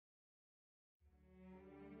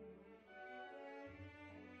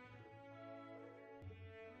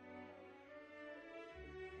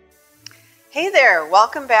Hey there,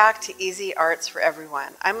 welcome back to Easy Arts for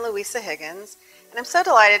Everyone. I'm Louisa Higgins, and I'm so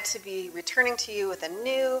delighted to be returning to you with a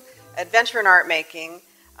new adventure in art making.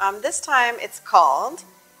 This time it's called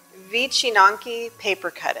Wycinanki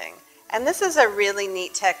Paper Cutting. And this is a really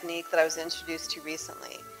neat technique that I was introduced to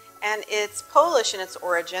recently. And it's Polish in its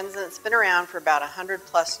origins, and it's been around for about 100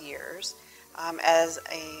 plus years as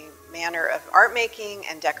a manner of art making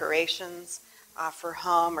and decorations for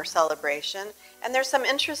home or celebration. And there's some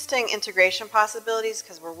interesting integration possibilities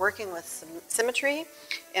because we're working with symmetry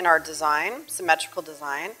in our design, symmetrical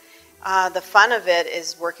design. The fun of it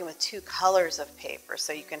is working with two colors of paper,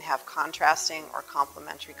 so you can have contrasting or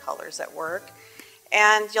complementary colors at work.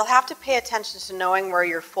 And you'll have to pay attention to knowing where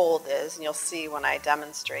your fold is, and you'll see when I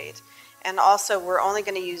demonstrate. And also, we're only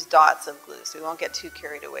going to use dots of glue, so we won't get too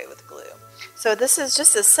carried away with glue. So this is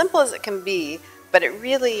just as simple as it can be, but it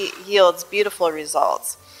really yields beautiful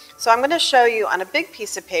results. So I'm going to show you on a big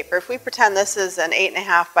piece of paper. If we pretend this is an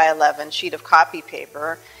 8.5 by 11 sheet of copy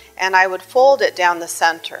paper, and I would fold it down the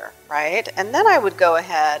center, right? And then I would go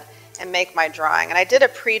ahead and make my drawing. And I did a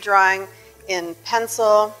pre-drawing in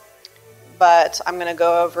pencil, but I'm going to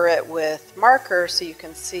go over it with marker so you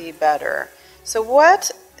can see better. So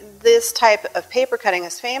what this type of paper cutting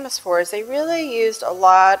is famous for is they really used a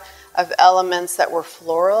lot of elements that were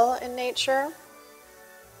floral in nature.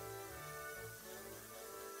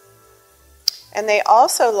 And they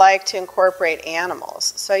also like to incorporate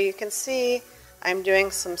animals. So you can see I'm doing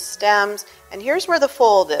some stems, and here's where the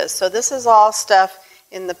fold is. So this is all stuff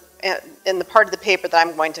in the part of the paper that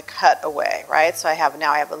I'm going to cut away, right? So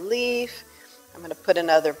now I have a leaf. I'm going to put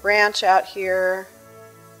another branch out here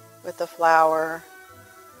with a flower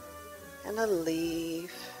and a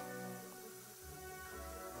leaf.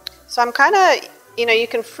 So I'm kind of, you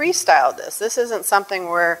can freestyle this. This isn't something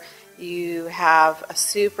where you have a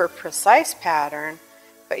super precise pattern,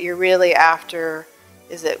 but you're really after,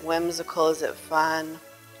 is it whimsical, is it fun,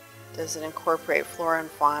 does it incorporate flora and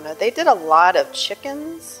fauna? They did a lot of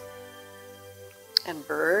chickens and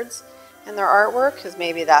birds in their artwork because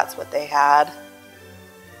maybe that's what they had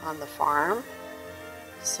on the farm.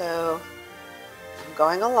 So I'm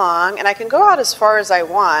going along, and I can go out as far as I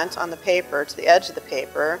want on the paper to the edge of the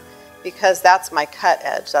paper because that's my cut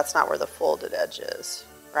edge. That's not where the folded edge is,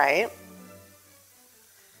 right?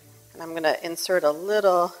 And I'm going to insert a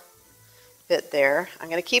little bit there. I'm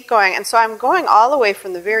going to keep going, and so I'm going all the way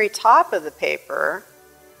from the very top of the paper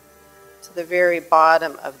to the very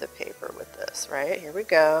bottom of the paper with this, right? Here we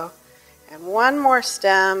go. And one more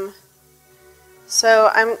stem. So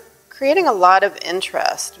I'm creating a lot of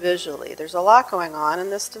interest visually. There's a lot going on in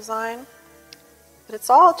this design, but it's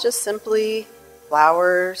all just simply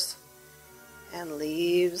flowers and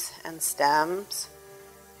leaves and stems.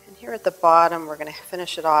 And here at the bottom, we're going to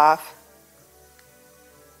finish it off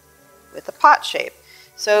with a pot shape.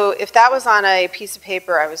 So if that was on a piece of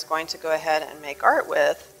paper I was going to go ahead and make art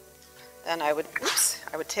with, then I would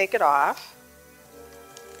take it off,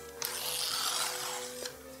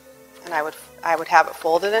 and I would have it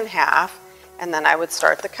folded in half, and then I would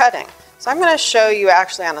start the cutting. So I'm going to show you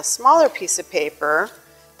actually on a smaller piece of paper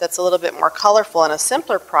that's a little bit more colorful and a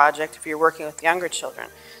simpler project if you're working with younger children.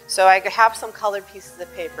 So I have some colored pieces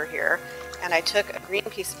of paper here, and I took a green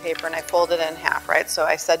piece of paper and I folded it in half, right? So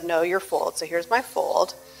I said, know your fold. So here's my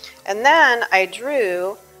fold. And then I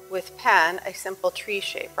drew with pen a simple tree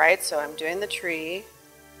shape, right? So I'm doing the tree,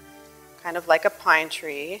 kind of like a pine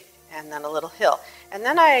tree, and then a little hill. And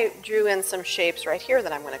then I drew in some shapes right here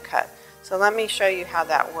that I'm going to cut. So let me show you how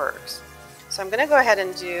that works. So I'm going to go ahead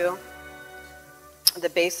and do the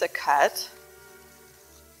basic cut.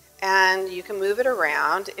 And you can move it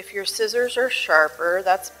around. If your scissors are sharper,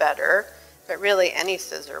 that's better, but really any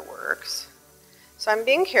scissor works. So I'm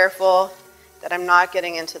being careful that I'm not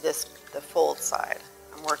getting into the fold side.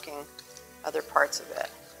 I'm working other parts of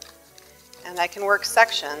it. And I can work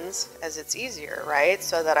sections as it's easier, right?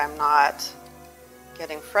 So that I'm not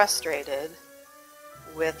getting frustrated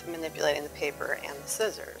with manipulating the paper and the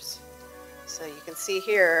scissors. So you can see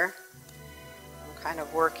here, I'm kind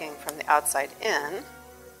of working from the outside in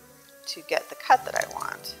to get the cut that I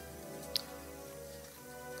want.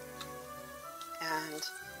 And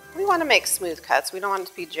we want to make smooth cuts. We don't want it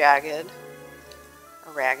to be jagged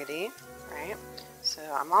or raggedy, right? So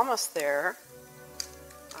I'm almost there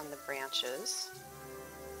on the branches.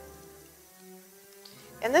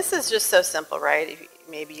 And this is just so simple, right?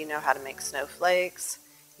 Maybe you know how to make snowflakes.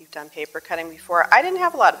 You've done paper cutting before. I didn't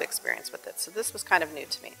have a lot of experience with it, so this was kind of new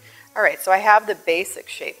to me. All right, so I have the basic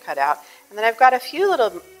shape cut out, and then I've got a few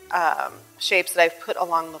little shapes that I've put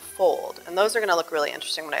along the fold, and those are going to look really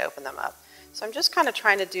interesting when I open them up. So I'm just kind of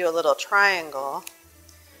trying to do a little triangle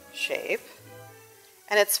shape.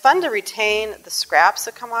 And it's fun to retain the scraps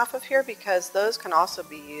that come off of here because those can also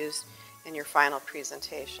be used in your final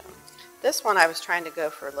presentation. This one I was trying to go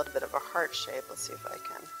for a little bit of a heart shape. Let's see if I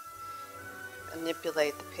can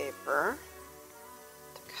manipulate the paper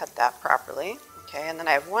to cut that properly. Okay, and then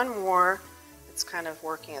I have one more that's kind of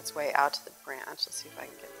working its way out to the branch. Let's see if I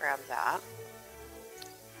can grab that.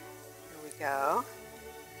 Here we go.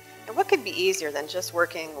 And what could be easier than just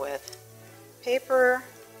working with paper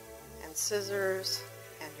and scissors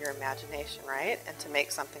and your imagination, right? And to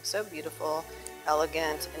make something so beautiful,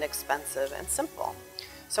 elegant, inexpensive, and simple.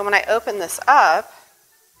 So when I open this up,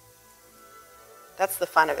 that's the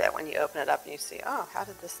fun of it, when you open it up and you see, oh, how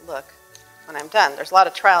did this look when I'm done? There's a lot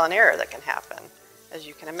of trial and error that can happen, as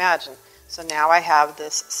you can imagine. So now I have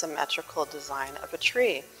this symmetrical design of a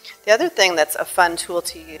tree. The other thing that's a fun tool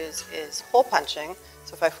to use is hole punching.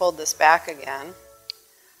 So if I fold this back again,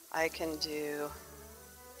 I can do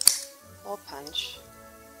hole punch.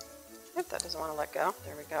 If that doesn't want to let go,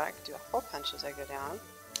 there we go. I can do a hole punch as I go down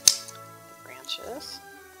the branches.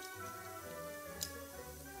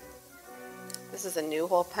 This is a new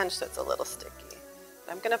hole punch, so it's a little sticky.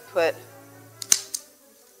 But I'm going to put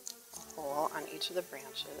a hole on each of the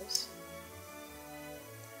branches.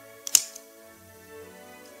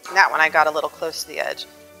 And that one I got a little close to the edge.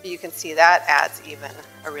 But you can see that adds even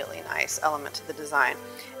a really nice element to the design.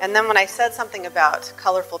 And then when I said something about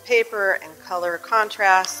colorful paper and color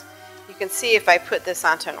contrast, you can see if I put this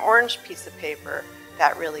onto an orange piece of paper,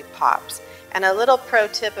 that really pops. And a little pro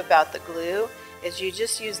tip about the glue is you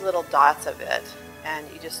just use little dots of it, and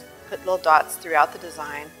you just put little dots throughout the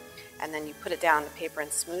design, and then you put it down on the paper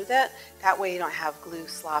and smooth it. That way you don't have glue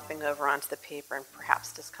slopping over onto the paper and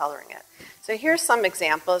perhaps discoloring it. So here's some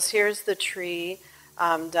examples. Here's the tree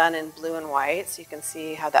done in blue and white, so you can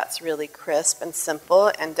see how that's really crisp and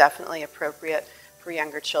simple and definitely appropriate for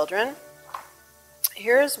younger children.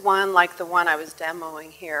 Here's one like the one I was demoing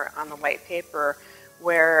here on the white paper,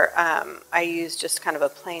 where I used just kind of a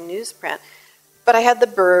plain newsprint. But I had the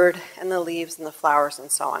bird and the leaves and the flowers and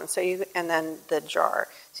so on. So and then the jar.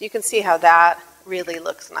 So you can see how that really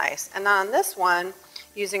looks nice. And on this one,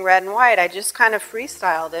 using red and white, I just kind of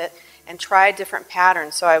freestyled it and tried different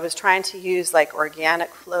patterns. So I was trying to use like organic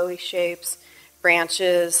flowy shapes,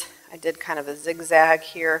 branches. I did kind of a zigzag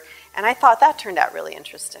here. And I thought that turned out really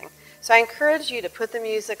interesting. So I encourage you to put the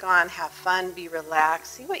music on, have fun, be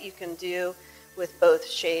relaxed, see what you can do with both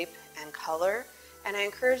shape and color. And I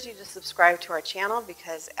encourage you to subscribe to our channel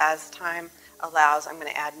because as time allows, I'm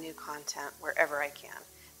going to add new content wherever I can.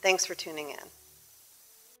 Thanks for tuning in.